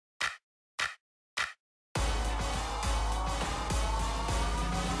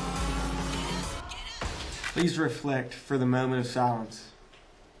Please reflect for the moment of silence.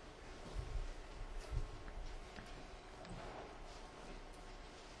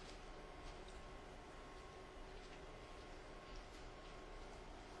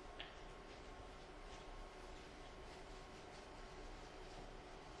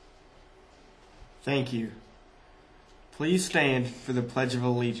 Thank you. Please stand for the Pledge of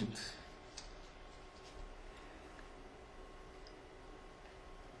Allegiance.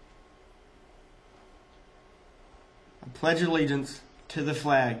 I pledge allegiance to the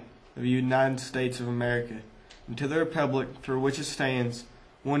flag of the United States of America and to the republic for which it stands,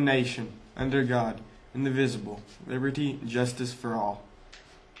 one nation, under God, indivisible, liberty and justice for all.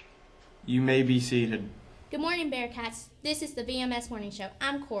 You may be seated. Good morning, Bearcats. This is the VMS Morning Show.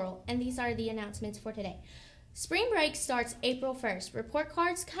 I'm Coral, and these are the announcements for today. Spring break starts April 1st. Report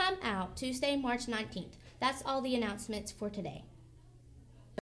cards come out Tuesday, March 19th. That's all the announcements for today.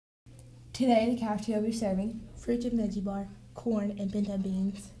 Today, the cafeteria will be serving fruit and veggie bar, corn, and pinto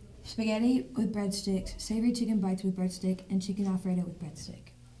beans, spaghetti with breadsticks, savory chicken bites with breadstick, and chicken alfredo with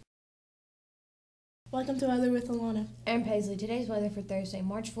breadstick. Welcome to Weather with Alana. I'm Paisley. Today's weather for Thursday,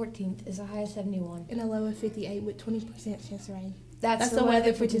 March 14th, is a high of 71 and a low of 58 with 20% chance of rain. That's the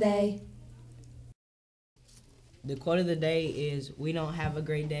weather for today. The quote of the day is, "We don't have a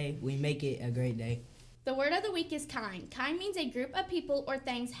great day, we make it a great day." The word of the week is kind. Kind means a group of people or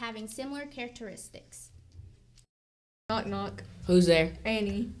things having similar characteristics. Knock, knock. Who's there?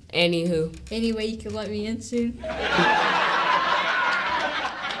 Annie. Annie who? Anyway, you can let me in soon.